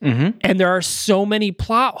sucks. And there are so many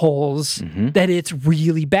plot holes that it's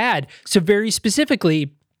really bad. So very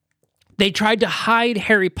specifically, they tried to hide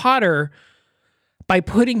Harry Potter by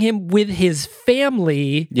putting him with his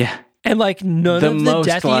family. Yeah. And like none of the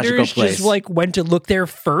Death Eaters just like went to look there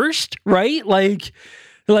first, right? Like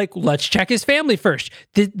let's check his family first.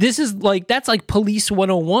 This is like, that's like police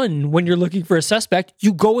 101 when you're looking for a suspect.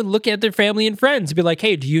 You go and look at their family and friends and be like,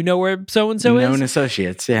 hey, do you know where so-and-so is? Known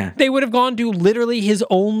associates, yeah. They would have gone to literally his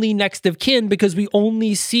only next of kin because we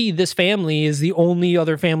only see this family is the only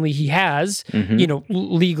other family he has,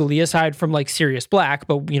 legally aside from like Sirius Black.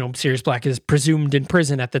 But, Sirius Black is presumed in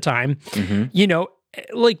prison at the time,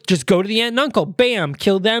 like just go to the aunt and uncle, bam,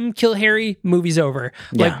 kill them, kill Harry, movie's over.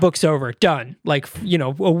 Like book's over, done. Like,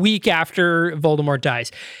 a week after Voldemort dies.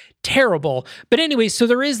 Terrible. But anyway, so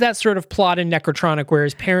there is that sort of plot in Nekrotronic where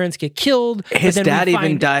his parents get killed. His dad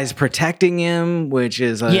even dies protecting him, which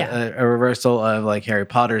is a reversal of like Harry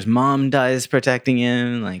Potter's mom dies protecting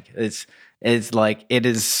him. Like it's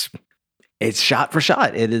shot for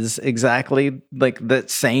shot. It is exactly like the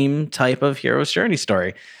same type of hero's journey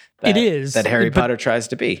story. That Harry Potter tries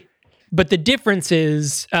to be. But the difference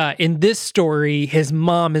is, in this story, his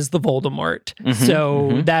mom is the Voldemort.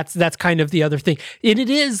 So that's kind of the other thing. And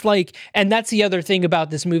it is like, and that's the other thing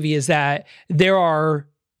about this movie is that there are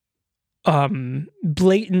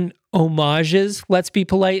blatant homages, let's be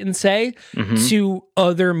polite and say, to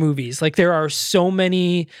other movies. Like there are so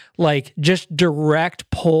many like just direct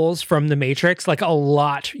pulls from The Matrix, like a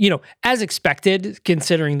lot, as expected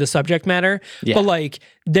considering the subject matter. But like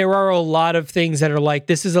there are a lot of things that are like,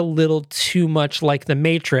 this is a little too much like The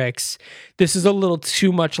Matrix. This is a little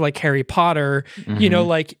too much like Harry Potter.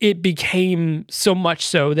 Like it became so much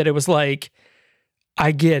so that it was like,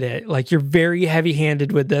 I get it. Like you're very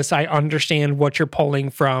heavy-handed with this. I understand what you're pulling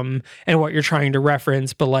from and what you're trying to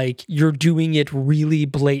reference, but like you're doing it really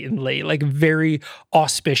blatantly, like very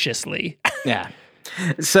auspiciously. Yeah.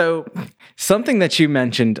 So something that you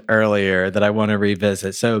mentioned earlier that I want to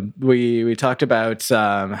revisit. So we talked about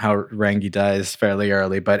how Rangi dies fairly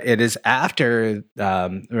early, but it is after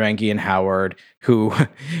Rangi and Howard, who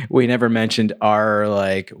we never mentioned are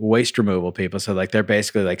like waste removal people. So like they're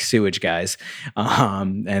basically like sewage guys,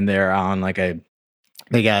 and they're on like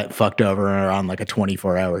they got fucked over and are on like a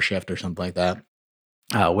 24-hour shift or something like that.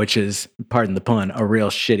 Which is, pardon the pun, a real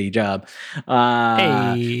shitty job.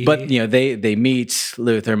 But, they meet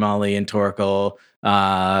Luther, Molly, and Torkel.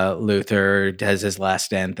 Luther does his last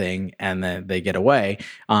stand thing, and then they get away.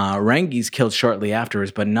 Rangi's killed shortly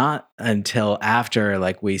afterwards, but not until after,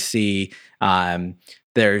 like, we see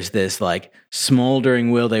there's this, like,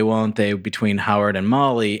 smoldering will they, won't they between Howard and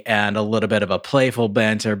Molly, and a little bit of a playful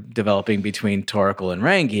banter developing between Torkel and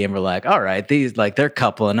Rangi, and we're like, all right, these, like, they're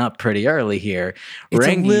coupling up pretty early here. It's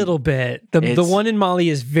Rangi, a little bit. The one in Molly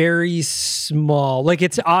is very small. Like,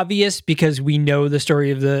 it's obvious because we know the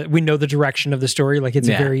story we know the direction of the story. Like, it's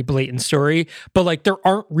a very blatant story, but, like, there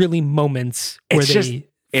aren't really moments where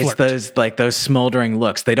it's those smoldering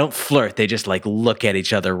looks. They don't flirt. They just like look at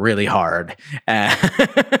each other really hard.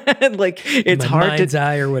 And like it's hard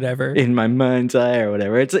to in my mind's eye or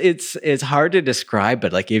whatever. It's hard to describe,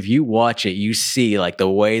 but like if you watch it, you see like the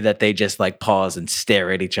way that they just like pause and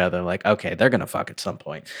stare at each other. Like, okay, they're gonna fuck at some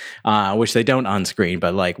point, which they don't on screen,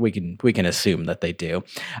 but like we can assume that they do.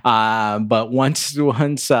 But once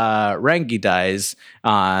Rangi dies,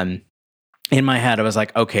 in my head I was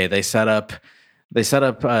like, okay, they set up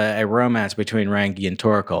a romance between Rangi and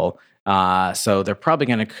Torkel. So they're probably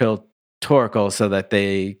going to kill Torkel so that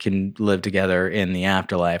they can live together in the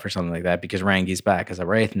afterlife or something like that, because Rangi's back as a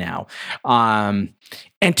wraith now. And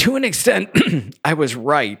to an extent, I was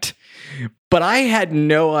right, but I had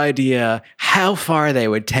no idea how far they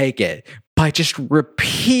would take it by just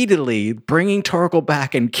repeatedly bringing Torkel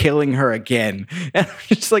back and killing her again. And I'm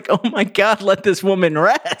just like, oh my God, let this woman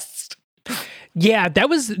rest. Yeah, that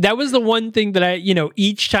was the one thing that I,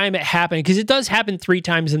 each time it happened, because it does happen 3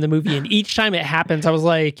 times in the movie, and each time it happens, I was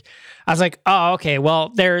like, oh, okay, well,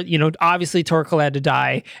 there, obviously Torkel had to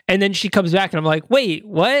die, and then she comes back, and I'm like, wait,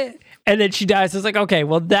 what? And then she dies. I was like, okay,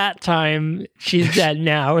 well, that time she's dead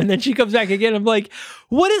now, and then she comes back again. I'm like,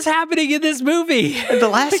 what is happening in this movie? The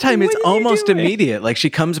last time it's almost immediate. Like she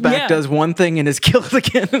comes back, does one thing, and is killed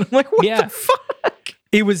again. And I'm like, what the fuck?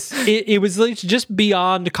 It was like just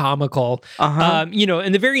beyond comical.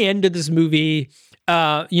 In the very end of this movie,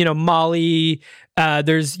 Molly,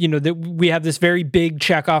 there's, we have this very big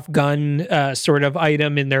Chekhov gun sort of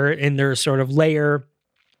item in their sort of lair.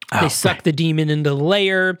 They suck the demon into the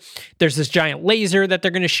lair. There's this giant laser that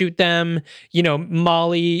they're going to shoot them.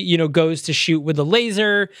 Molly, goes to shoot with the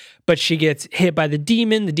laser, but she gets hit by the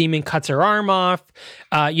demon. The demon cuts her arm off.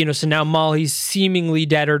 So now Molly's seemingly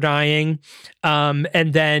dead or dying.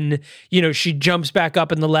 And then, she jumps back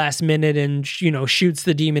up in the last minute and, shoots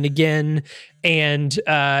the demon again. And,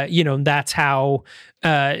 that's how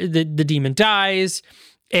the demon dies.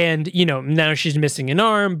 And, now she's missing an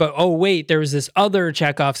arm, but oh, wait, there was this other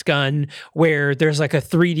Chekhov's gun where there's like a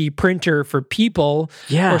 3D printer for people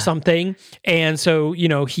or something. And so,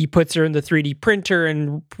 he puts her in the 3D printer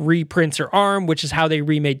and reprints her arm, which is how they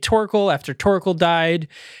remade Torkel after Torkel died.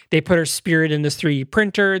 They put her spirit in this 3D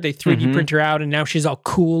printer. They 3D print her out, and now she's all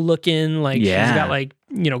cool looking. Like she's got like,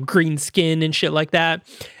 green skin and shit like that.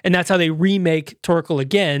 And that's how they remake Torkel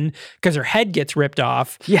again, because her head gets ripped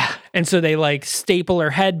off. Yeah. And so they like staple her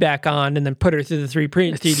head back on and then put her through the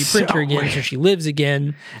 3D printer again, so she lives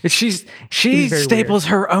again. She staples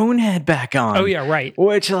her own head back on. Oh yeah, right.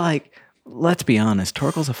 Which, like, let's be honest,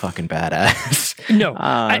 Torkel's a fucking badass.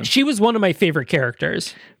 No, she was one of my favorite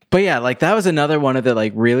characters. But yeah, like that was another one of the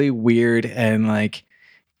like really weird and like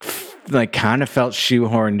kind of felt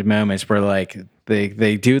shoehorned moments where like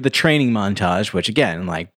they do the training montage, which again,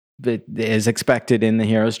 like it is expected in the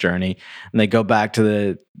hero's journey, and they go back to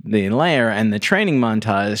the lair and the training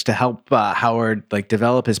montage to help Howard like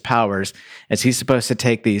develop his powers, as he's supposed to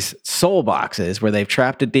take these soul boxes where they've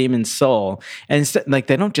trapped a demon's soul, and instead, like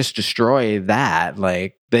they don't just destroy that,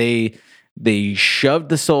 like they shoved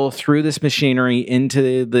the soul through this machinery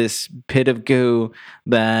into this pit of goo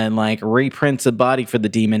that like reprints a body for the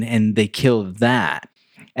demon, and they kill that.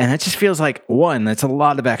 And that just feels like, one, that's a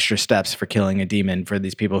lot of extra steps for killing a demon for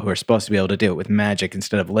these people who are supposed to be able to do it with magic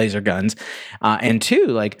instead of laser guns. And two,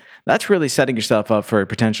 like that's really setting yourself up for a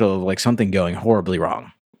potential of like something going horribly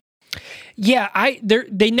wrong. Yeah,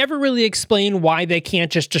 they never really explain why they can't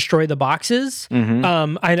just destroy the boxes. I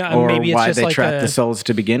know, or maybe it's why just they like trap the souls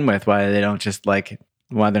to begin with. Why they don't just like,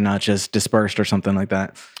 why they're not just dispersed or something like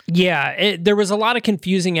that. Yeah, there was a lot of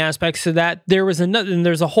confusing aspects to that. There's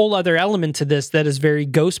a whole other element to this that is very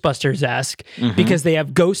Ghostbusters-esque, because they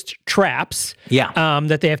have ghost traps.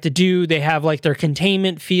 That they have to do. They have like their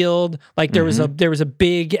containment field. Like there was a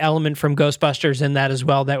big element from Ghostbusters in that as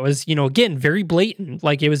well. That was, again, very blatant.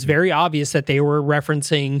 Like it was very obvious that they were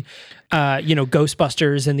referencing,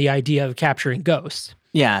 Ghostbusters and the idea of capturing ghosts.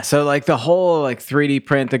 Yeah, so like the whole like 3D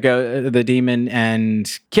print the demon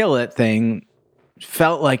and kill it thing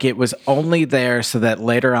felt like it was only there so that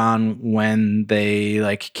later on when they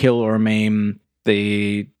like kill or maim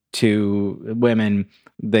the 2 women,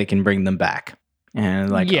 they can bring them back.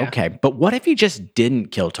 And like, okay, but what if you just didn't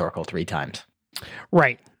kill Torkel 3 times?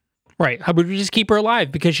 Right. How would we just keep her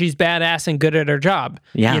alive because she's badass and good at her job?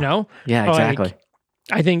 Yeah. Yeah, exactly. Like,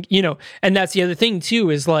 I think, and that's the other thing too,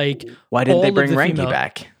 is like, why didn't they bring Rangi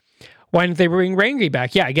back? Why didn't they bring Rangi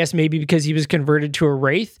back? Yeah, I guess maybe because he was converted to a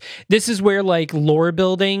wraith. This is where like lore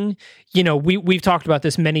building, we've talked about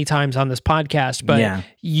this many times on this podcast, but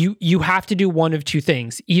you have to do one of 2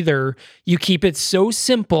 things. Either you keep it so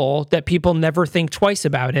simple that people never think twice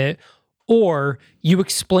about it, or you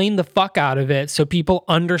explain the fuck out of it so people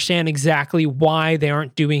understand exactly why they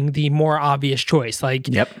aren't doing the more obvious choice. Like,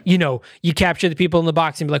 you capture the people in the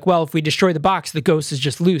box and be like, well, if we destroy the box, the ghost is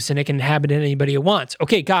just loose and it can inhabit anybody it wants.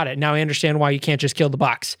 Okay, got it. Now I understand why you can't just kill the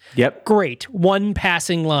box. Yep. Great. One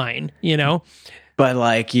passing line, But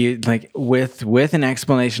like with an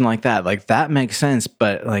explanation like that makes sense.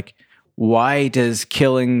 But like, why does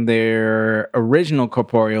killing their original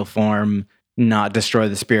corporeal form not destroy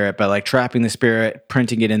the spirit, but like trapping the spirit,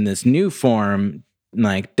 printing it in this new form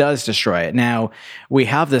like does destroy it. Now we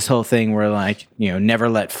have this whole thing where like, never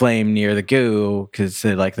let flame near the goo because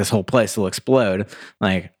like this whole place will explode.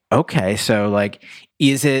 Like, okay, so like,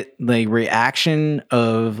 is it the reaction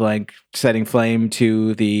of like setting flame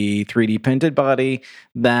to the 3D printed body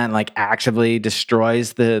that like actively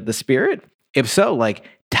destroys the spirit? If so, like,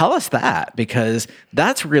 tell us that, because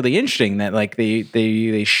that's really interesting that like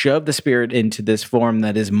they shove the spirit into this form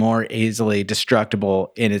that is more easily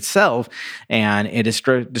destructible in itself, and it is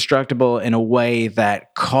destructible in a way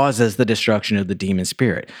that causes the destruction of the demon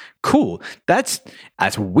spirit. Cool. That's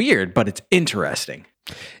weird, but it's interesting.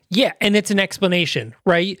 Yeah, and it's an explanation,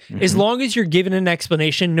 right? Mm-hmm. As long as you're given an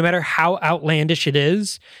explanation, no matter how outlandish it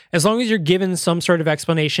is, as long as you're given some sort of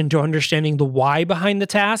explanation to understanding the why behind the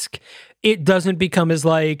task, it doesn't become as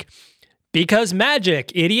like, because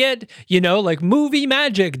magic, idiot, like movie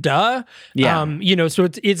magic, duh. Yeah. So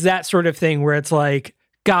it's that sort of thing where it's like,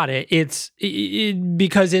 got it. It's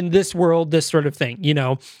because in this world, this sort of thing,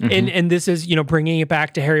 mm-hmm. and this is, bringing it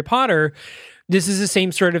back to Harry Potter. This is the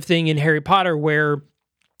same sort of thing in Harry Potter where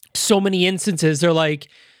so many instances they're like,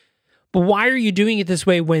 but why are you doing it this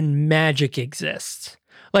way when magic exists?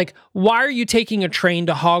 Like, why are you taking a train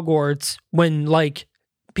to Hogwarts when like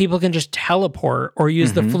people can just teleport or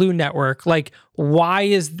use the flu network? Like, why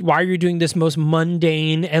are you doing this most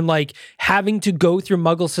mundane and like having to go through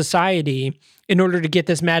Muggle society in order to get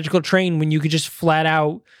this magical train when you could just flat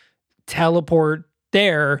out teleport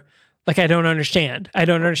there? Like, I don't understand. I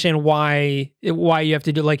don't understand why you have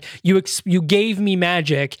to do, like, you gave me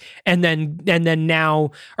magic and then now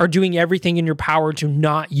are doing everything in your power to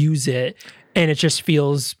not use it, and it just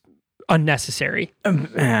feels unnecessary. And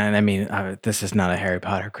I mean, this is not a Harry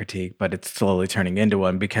Potter critique, but it's slowly turning into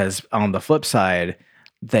one, because on the flip side,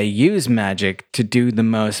 they use magic to do the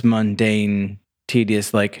most mundane,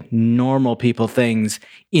 tedious, like normal people things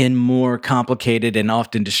in more complicated and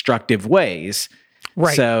often destructive ways.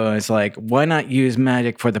 Right. So it's like, why not use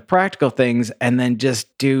magic for the practical things and then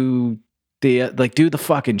just do the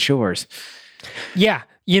fucking chores? Yeah.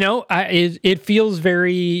 It feels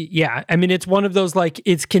very, yeah. I mean, it's one of those, like,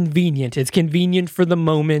 it's convenient. It's convenient for the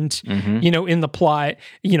moment, in the plot,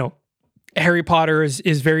 Harry Potter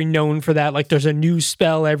is very known for that. Like, there's a new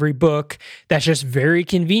spell every book that's just very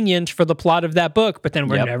convenient for the plot of that book, but then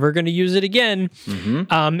we're never going to use it again.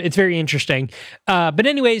 Mm-hmm. It's very interesting. But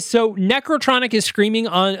anyways, so Nekrotronic is screaming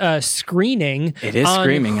on screening. It is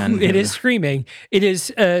screaming on Hulu. It is screaming. It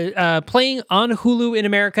is playing on Hulu in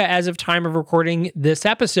America as of time of recording this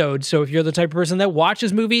episode. So if you're the type of person that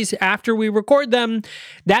watches movies after we record them,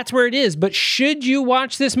 that's where it is. But should you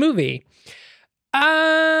watch this movie?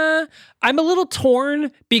 I'm a little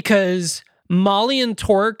torn because Molly and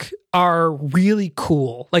Torque are really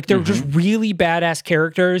cool. Like, they're just really badass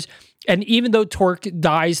characters. And even though Torque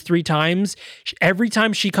dies 3 times, every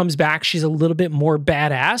time she comes back, she's a little bit more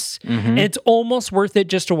badass. And it's almost worth it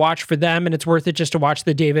just to watch for them. And it's worth it just to watch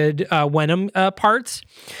the David Wenham parts.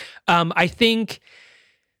 I think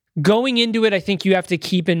going into it, I think you have to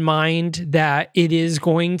keep in mind that it is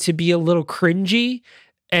going to be a little cringy.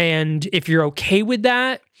 And if you're okay with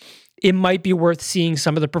that, it might be worth seeing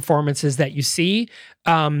some of the performances that you see.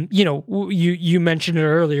 You mentioned it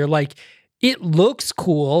earlier, like, it looks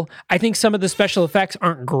cool. I think some of the special effects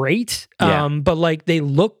aren't great, but like, they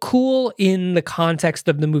look cool in the context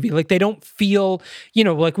of the movie. Like, they don't feel,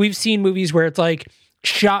 like we've seen movies where it's like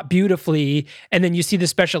shot beautifully, and then you see the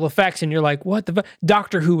special effects and you're like, what the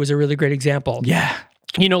Doctor Who was a really great example. Yeah.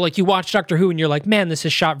 Like, you watch Doctor Who and you're like, man, this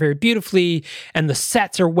is shot very beautifully and the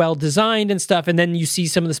sets are well designed and stuff. And then you see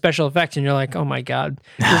some of the special effects and you're like, oh my God,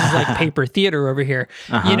 this is like paper theater over here.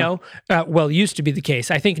 Well, it used to be the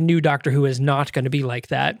case. I think new Doctor Who is not going to be like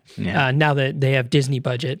that now that they have Disney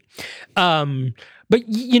budget. But, and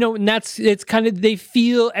it's kind of,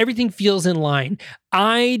 everything feels in line.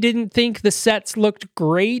 I didn't think the sets looked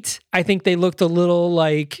great. I think they looked a little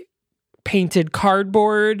like painted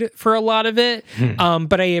cardboard for a lot of it.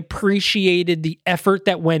 But I appreciated the effort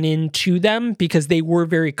that went into them because they were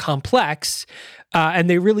very complex and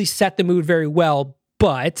they really set the mood very well,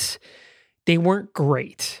 but they weren't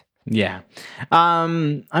great. Yeah.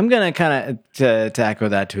 I'm going to kind of to echo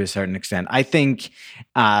that to a certain extent. I think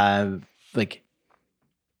like,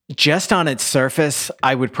 just on its surface,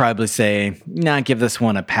 I would probably say, give this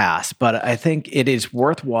one a pass. But I think it is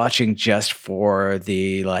worth watching just for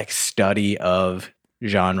the like study of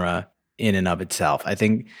genre in and of itself. I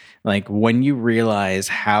think like when you realize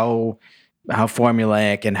how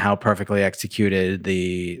formulaic and how perfectly executed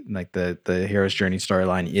the hero's journey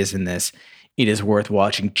storyline is in this, it is worth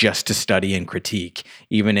watching just to study and critique,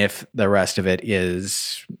 even if the rest of it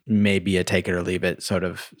is maybe a take it or leave it sort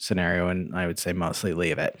of scenario. And I would say mostly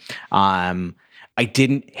leave it. I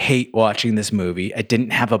didn't hate watching this movie. I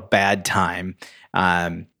didn't have a bad time.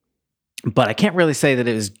 But I can't really say that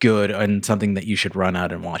it was good and something that you should run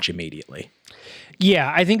out and watch immediately.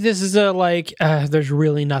 Yeah, I think this is there's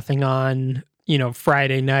really nothing on,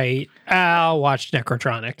 Friday night. I'll watch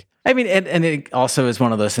Nekrotronic. I mean, and it also is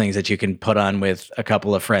one of those things that you can put on with a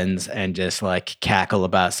couple of friends and just like cackle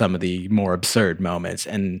about some of the more absurd moments.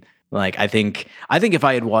 And like, I think if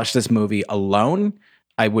I had watched this movie alone,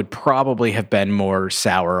 I would probably have been more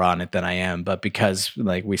sour on it than I am. But because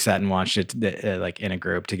like we sat and watched it like in a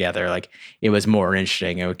group together, like it was more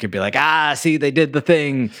interesting. It could be like, see, they did the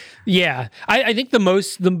thing. Yeah, I think the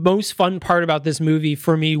most fun part about this movie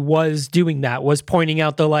for me was doing that, was pointing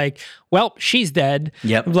out well, she's dead.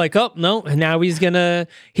 Yep. Like, oh no, and now he's gonna,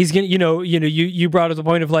 you brought up the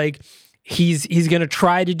point of like, he's gonna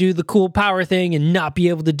try to do the cool power thing and not be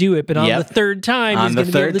able to do it, but on the third time he's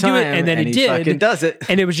gonna be able to do it, and then he did, fucking does it,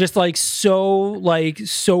 and it was just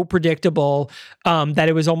so predictable that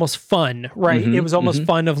it was almost fun, right? It was almost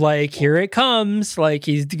fun of like, here it comes, like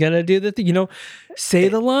he's gonna do the thing, say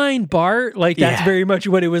the line, Bart. Like that's very much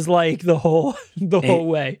what it was like the whole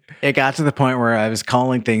way. It got to the point where I was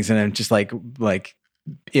calling things and I'm just like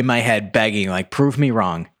in my head begging, like, prove me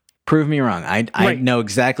wrong. Prove me wrong. I know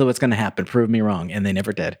exactly what's going to happen. Prove me wrong. And they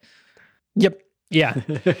never did. Yep. Yeah.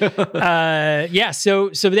 So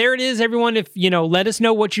there it is, everyone. If, let us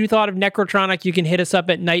know what you thought of Nekrotronic. You can hit us up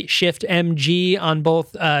at Night Shift MG on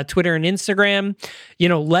both Twitter and Instagram.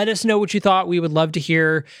 Let us know what you thought. We would love to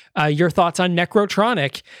hear your thoughts on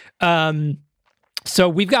Nekrotronic. So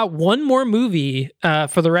we've got one more movie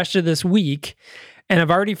for the rest of this week. And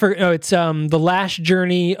I've already forgotten. It's The Last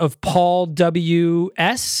Journey of Paul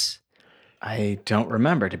W.S. I don't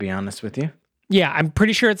remember, to be honest with you. Yeah, I'm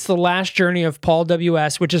pretty sure it's The Last Journey of Paul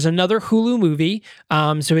W.S., which is another Hulu movie.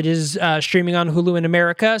 So it is streaming on Hulu in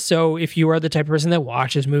America. So if you are the type of person that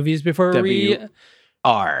watches movies before Last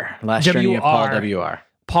Journey of Paul W.R.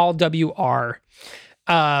 Paul W.R.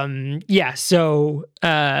 So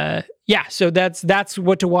that's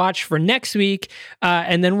what to watch for next week.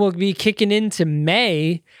 And then we'll be kicking into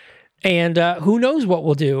May. And who knows what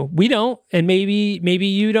we'll do? We don't, and maybe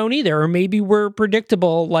you don't either, or maybe we're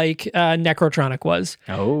predictable like Nekrotronic was.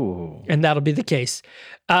 Oh, and that'll be the case.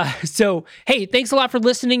 So hey, thanks a lot for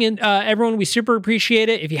listening, and everyone, we super appreciate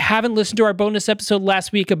it. If you haven't listened to our bonus episode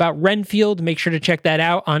last week about Renfield, make sure to check that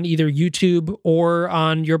out on either YouTube or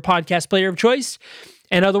on your podcast player of choice.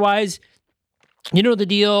 And otherwise, you know the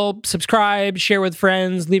deal. Subscribe, share with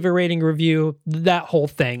friends, leave a rating, review, that whole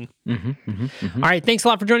thing. All right. Thanks a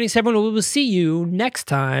lot for joining us, everyone. We will see you next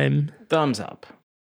time. Thumbs up.